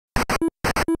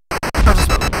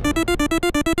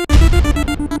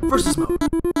Versus mode.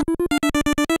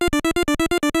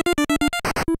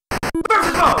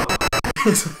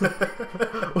 Versus mode.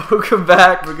 Welcome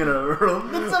back. We're gonna roll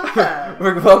some fire.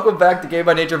 Welcome back to Game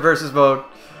by Nature versus mode.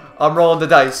 I'm rolling the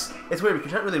dice. It's weird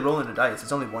because you're not really rolling the dice.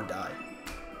 It's only one die.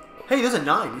 Hey, there's a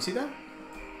 9. You see that?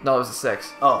 No, it was a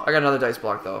 6. Oh. I got another dice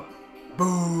block though.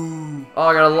 Boom. Oh,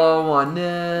 I got a low one.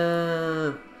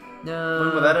 No. No.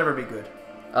 When will that ever be good?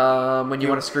 When you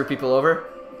want to screw people over.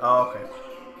 Oh, okay.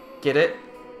 Get it?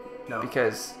 No.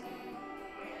 Because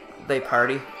they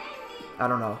party. I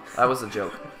don't know. That was a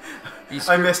joke.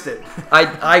 I missed it.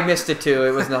 I missed it too.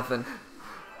 It was nothing.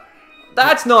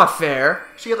 That's not fair.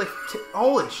 She had like...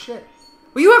 Holy shit.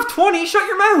 Well, you have 20. Shut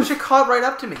your mouth. She caught right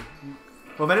up to me.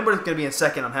 Well, if anybody's going to be in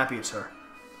second, I'm happy it's her.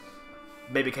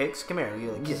 Baby Cakes, come here.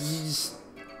 You like kiss.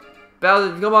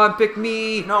 Bowser, come on, pick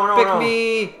me. No, pick no.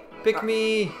 me. Pick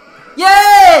me.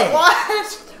 Yay!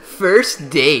 What? First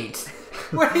date.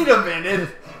 Wait a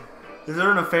minute. Is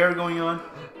there an affair going on?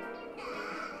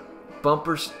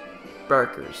 Bumper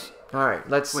sparkers. Alright,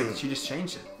 let's see. Wait, she just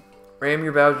changed it. Ram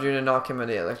your Bowser Jr. to knock him in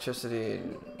the electricity.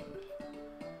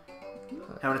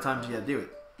 How many times do you gotta do it?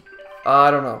 I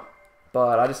don't know.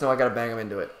 But I just know I gotta bang him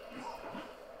into it.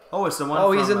 Oh, it's the one Oh,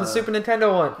 from, he's in the Super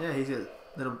Nintendo one. Yeah, he's got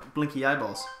little blinky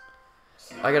eyeballs.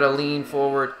 I gotta lean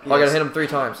forward. Yes. Oh, I gotta hit him 3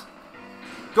 times.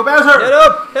 Go Bowser! Hit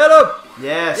him! Hit him!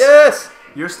 Yes! Yes!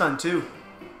 You're stunned too.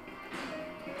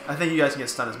 I think you guys can get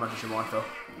stunned as much as you want though.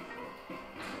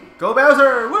 Go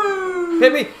Bowser! Woo!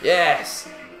 Hit me! Yes!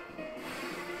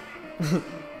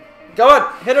 Go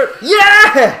on! Hit her!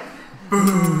 Yeah!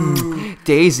 Boo!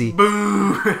 Daisy.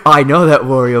 Boo! I know that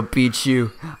Wario beat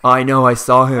you. I know, I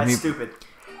saw him. That's stupid.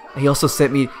 He also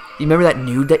sent me... You remember that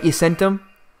nude that you sent him?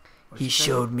 What'd He she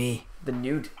showed me the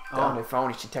nude on my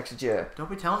phone. She texted you. Don't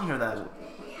be telling her that.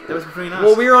 That was between us.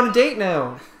 Well, we're on a date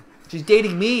now. She's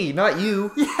dating me, not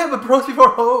you. Yeah, but bros before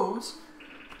hoes.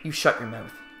 You shut your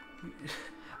mouth.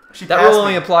 She That passed rule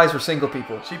only me. applies for single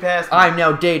people. She passed me. I'm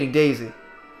now dating Daisy.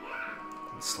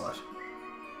 Slut.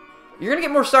 You're gonna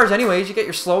get more stars anyways. You get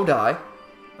your slow die.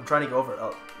 I'm trying to go over it.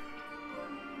 Oh.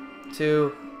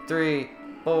 2, 3,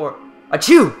 4.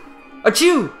 Achoo!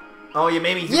 Achoo! Oh, you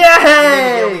made me... Yay!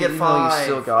 You made me get Even though 5. you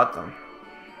still got them.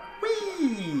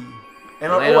 Whee!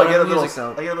 And Land oh, on I get a a music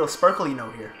little... note. I get a little sparkly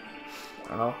note here. I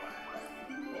don't know.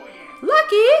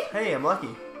 Lucky! Hey, I'm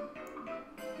lucky.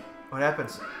 What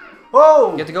happens?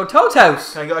 Whoa! You have to go Toad's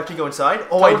house. Can I actually go inside?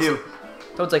 Oh, I do.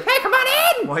 Toad's like, hey, come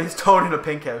on in! Why is Toad in a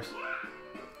pink house?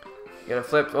 You gotta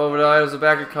flip over the items and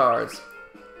back of cards.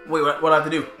 Wait, what do I have to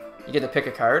do? You get to pick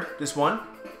a card. This one?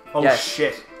 Oh, Yes.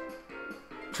 shit.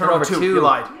 Turn Turn over over 2. 2. You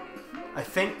lied. I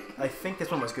think this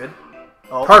one was good.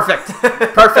 Oh. Perfect.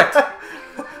 Perfect.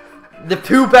 The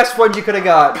 2 best ones you could have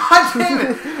got. God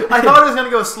damn it! I thought it was gonna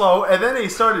go slow, and then he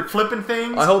started flipping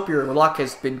things. I hope your luck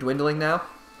has been dwindling now.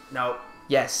 No.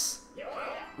 Yes.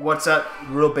 What's that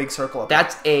real big circle up there?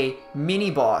 That's a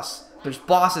mini boss. There's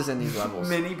bosses in these levels.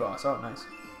 Mini boss. Oh, nice.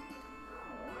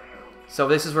 So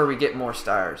this is where we get more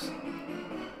stars.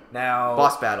 Now...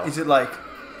 Boss battle. Is it like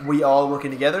we all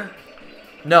working together?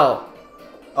 No.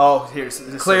 Oh, here's...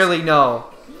 This Clearly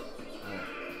no.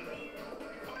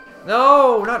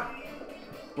 No, not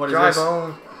What is dry this?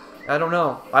 bone. I don't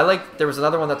know. I like... There was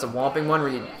another one that's a whomping one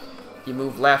where you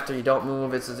move left or you don't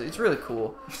move. It's really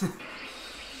cool.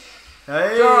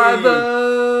 Hey! Dry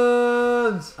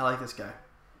bones! I like this guy.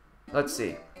 Let's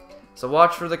see. So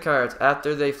watch for the cards.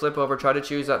 After they flip over, try to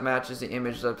choose that matches the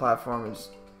image the platform is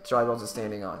Dry Bones is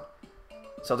standing on.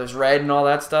 So there's red and all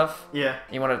that stuff. Yeah.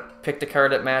 You want to pick the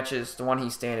card that matches the one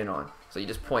he's standing on. So you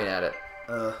just point at it.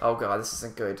 Oh god, this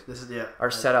isn't good. This is, yeah. Our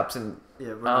setups and...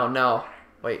 Yeah, Oh no.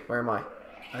 Wait, where am I?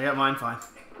 I got mine fine.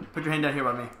 Put your hand down here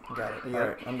by me. Got it. You got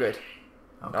Alright, I'm good.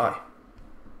 Okay.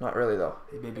 Not really though.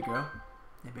 Hey, baby girl.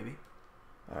 Hey, baby.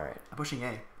 Alright. I'm pushing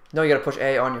A. No, you gotta push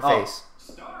A on your Oh. face.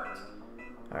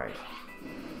 Alright.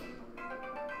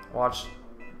 Watch.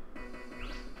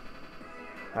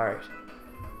 Alright.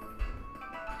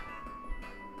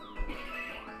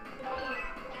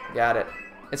 Got it.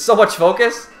 It's so much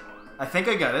focus. I think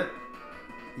I got it.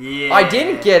 Yeah. I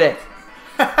didn't get it.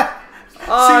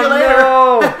 Oh, See you later.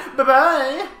 no.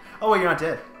 Bye-bye. Oh, wait, you're not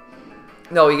dead.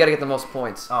 No, you gotta get the most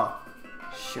points. Oh.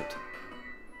 Shoot.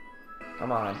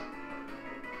 Come on.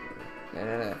 No,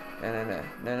 no, no. No, no, no,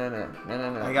 no, no,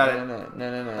 no, no, I got it. No, no,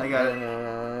 no, no, I got it.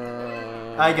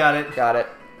 it. I got it. Got it.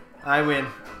 I win.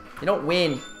 You don't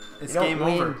win. It's You don't game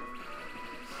win. over.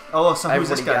 Oh, so who's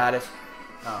this Everybody guy? got it.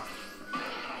 Oh.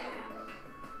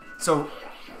 So,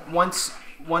 once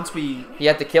we... You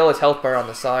have to kill his health bar on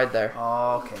the side there.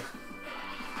 Oh, okay.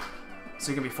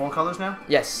 So it can be 4 colors now?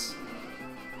 Yes.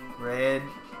 Red,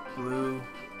 blue,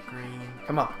 green,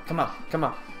 Come on, come on, come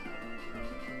on.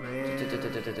 red,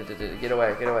 Get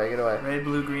away, get away, get away. red,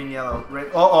 blue, green, yellow, red.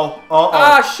 Uh-oh, uh-oh.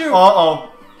 Ah, shoot!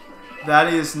 Uh-oh.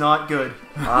 That is not good.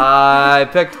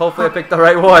 Hopefully I picked the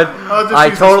right one.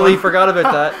 I totally forgot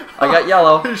about that. I got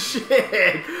yellow.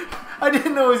 Shit. I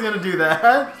didn't know he was going to do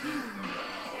that.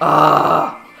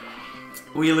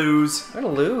 We lose. I'm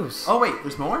gonna lose. Oh, wait,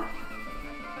 there's more?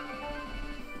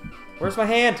 Where's my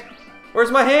hand?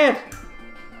 Where's my hand?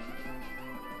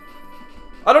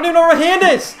 I don't even know where my hand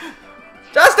is!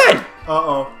 Justin!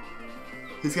 Uh-oh.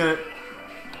 He's gonna...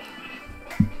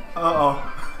 Uh-oh.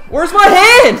 Where's my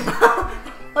hand?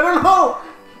 I don't know!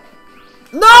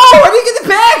 No! I didn't get the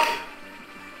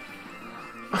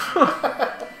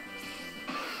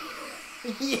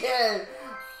pick! Yeah!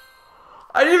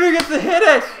 I didn't even get to hit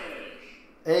it!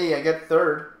 Hey, I got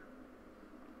third.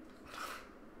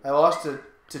 I lost to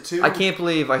 2. I can't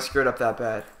believe I screwed up that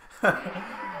bad.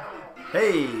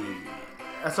 Hey!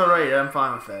 That's alright, I'm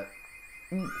fine with that.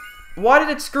 Why did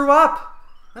it screw up?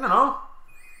 I don't know.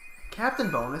 Captain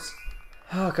bonus.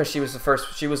 Oh, because she was the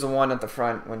first. She was the one at the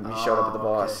front when we showed up at the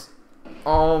boss. Okay.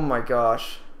 Oh my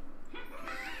gosh.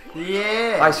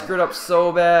 Yeah! I screwed up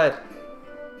so bad.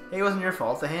 Hey, it wasn't your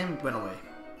fault. The hand went away.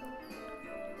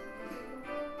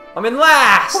 I'm in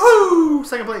last! Woohoo!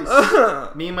 Second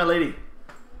place. Me and my lady.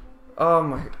 Oh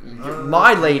my.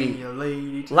 My lady.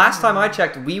 Lady Last time I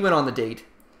checked, we went on the date.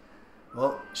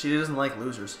 Well, she doesn't like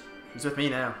losers. She's with me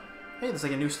now. Hey, there's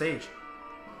like a new stage.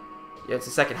 Yeah, it's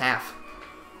the second half.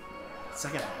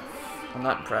 Second half. I'm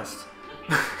not impressed.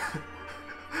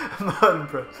 I'm not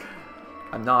impressed.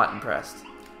 I'm not impressed.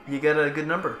 You got a good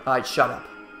number. Alright, shut up.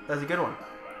 That's a good one.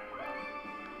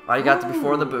 I got the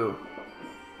before the boo.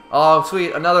 Oh,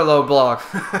 sweet. Another low block.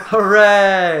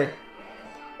 Hooray!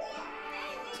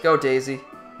 Let's go, Daisy.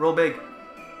 Roll big.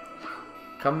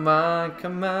 Come on,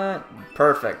 come on.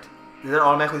 Perfect. Does that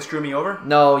automatically screw me over?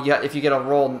 No, yeah, if you get a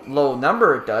roll low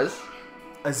number, it does.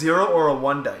 A 0 or a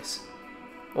 1 dice?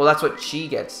 Well, that's what she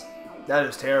gets. That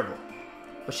is terrible.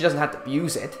 But she doesn't have to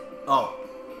use it. Oh.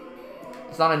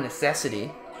 It's not a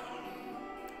necessity.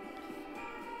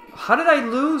 How did I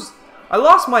lose? I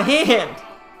lost my hand.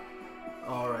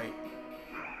 Alright.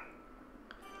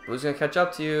 Who's gonna catch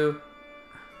up to you?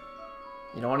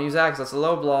 You don't want to use that because that's a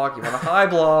low block. You want a high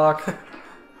block.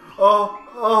 Oh.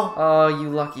 Oh, you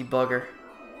lucky bugger.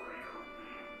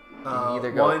 You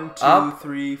either go 1, 2, up.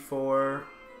 3, 4.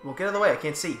 Well, get out of the way. I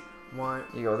can't see. 1.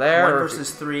 You go there. 1 or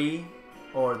versus 3,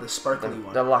 or the sparkly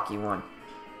one. The lucky one.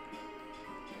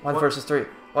 1 versus 3.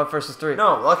 1 versus 3.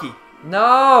 No, lucky.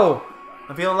 No.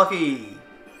 I'm feeling lucky.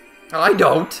 I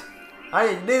don't.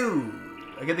 I do.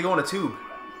 I get to go in a tube.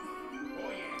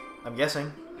 I'm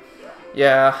guessing.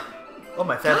 Yeah. Oh,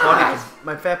 my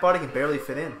fat body can barely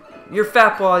fit in. Your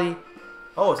fat body.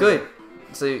 Oh, it's good.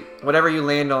 So whatever you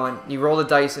land on, you roll the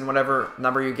dice, and whatever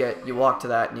number you get, you walk to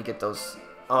that, and you get those.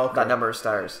 Oh, okay. That number of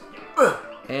stars.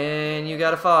 And you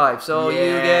got a 5, so you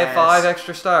Yes. get 5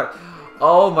 extra stars.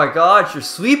 Oh my gosh, you're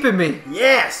sweeping me.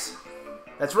 Yes,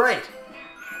 that's right.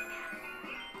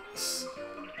 This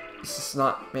is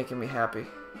not making me happy.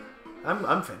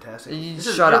 I'm fantastic.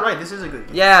 Shut up. You're right. This is a good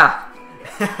game. Yeah.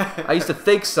 I used to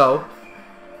think so.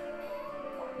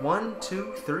 1,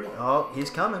 2, 3. Oh, he's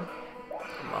coming.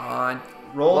 Come on.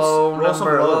 Roll Low some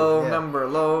number, low. low Yeah. number,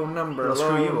 low number, It'll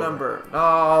screw you low over. number.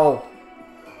 No.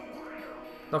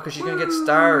 No, because she's going to get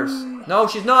stars. No,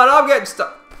 she's not. I'm getting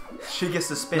stars. She gets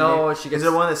to spin. No, it. she gets- Is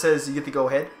there one that says you get to go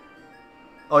ahead?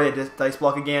 Oh yeah, dice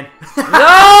block again.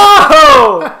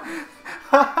 No!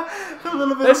 A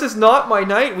little bit. This is not my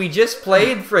night. We just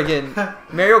played friggin'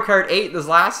 Mario Kart 8 this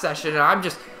last session, and I'm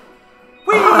just...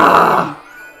 Whee!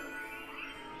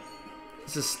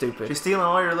 This is stupid. She's stealing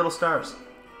all your little stars.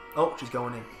 Oh, she's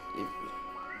going in.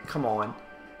 Come on.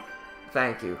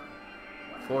 Thank you.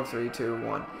 4, 3, 2,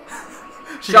 1.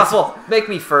 She Shuffle! Make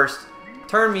me first.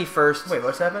 Turn me first. Wait,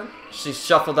 what's happening? She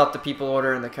shuffled up the people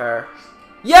order in the car.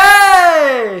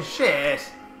 Yay! Shit.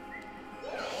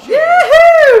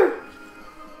 Yahoo!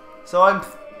 So I'm.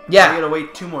 Yeah. I gotta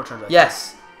wait 2 more turns.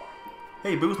 Yes.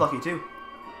 Hey, Boo's lucky too.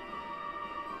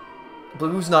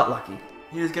 Blue's not lucky.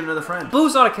 You just get another friend.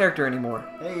 Blue's not a character anymore.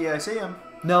 Hey, I see him.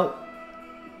 No.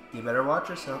 You better watch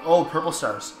yourself. Oh, purple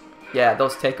stars. Yeah,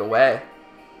 those take away.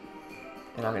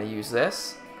 And I'm going to use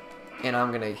this. And I'm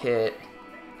going to hit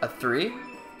a 3.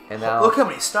 And now... Look how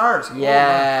many stars.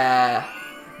 Yeah.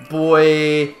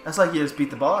 Boy. That's like you just beat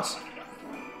the boss.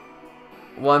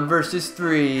 1 versus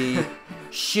 3.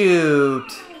 Shoot.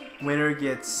 Winner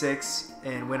gets 6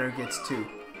 and winner gets 2.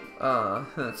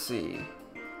 Let's see.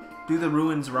 Do the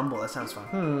ruins rumble. That sounds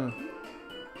fun.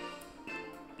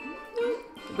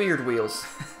 Weird wheels.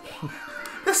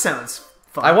 This sounds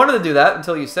fun. I wanted to do that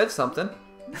until you said something.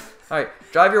 Alright,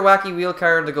 drive your wacky wheel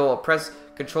car to goal. Press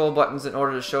control buttons in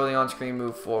order to show the on-screen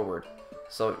move forward.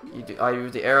 So I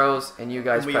use the arrows, and you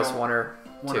guys press 1 or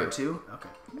 2. 1 or 2? Okay.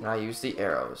 And I use the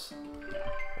arrows.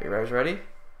 Are you guys ready?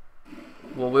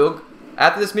 Well, we'll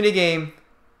after this mini game.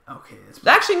 Okay.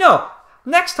 Actually, no.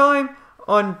 Next time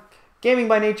on Gaming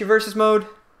by Nature versus mode,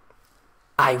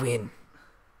 I win.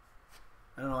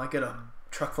 I don't know. I get a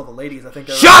truck full of ladies. I think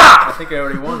Shut up! I think I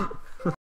already won.